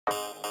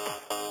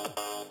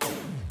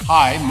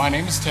Hi, my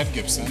name is Ted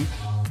Gibson.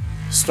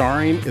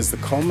 Starring is the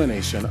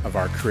culmination of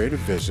our creative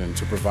vision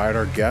to provide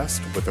our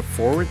guests with a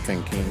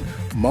forward-thinking,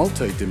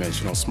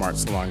 multi-dimensional smart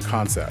salon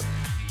concept,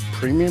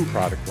 premium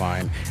product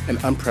line, and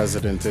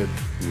unprecedented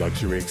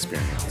luxury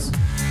experience.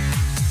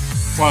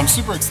 Well, I'm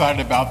super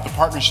excited about the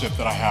partnership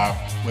that I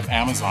have with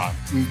Amazon.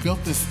 We've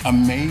built this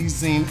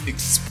amazing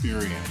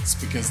experience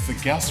because the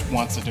guest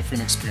wants a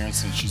different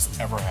experience than she's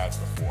ever had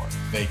before.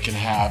 They can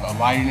have a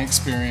lighting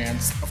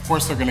experience. Of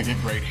course, they're going to get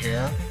great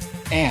hair.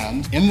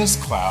 And in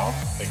this cloud,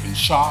 they can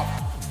shop.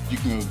 You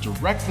can go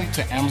directly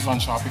to Amazon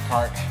shopping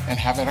cart and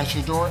have it at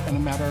your door in a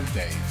matter of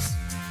days.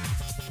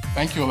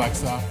 Thank you,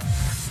 Alexa.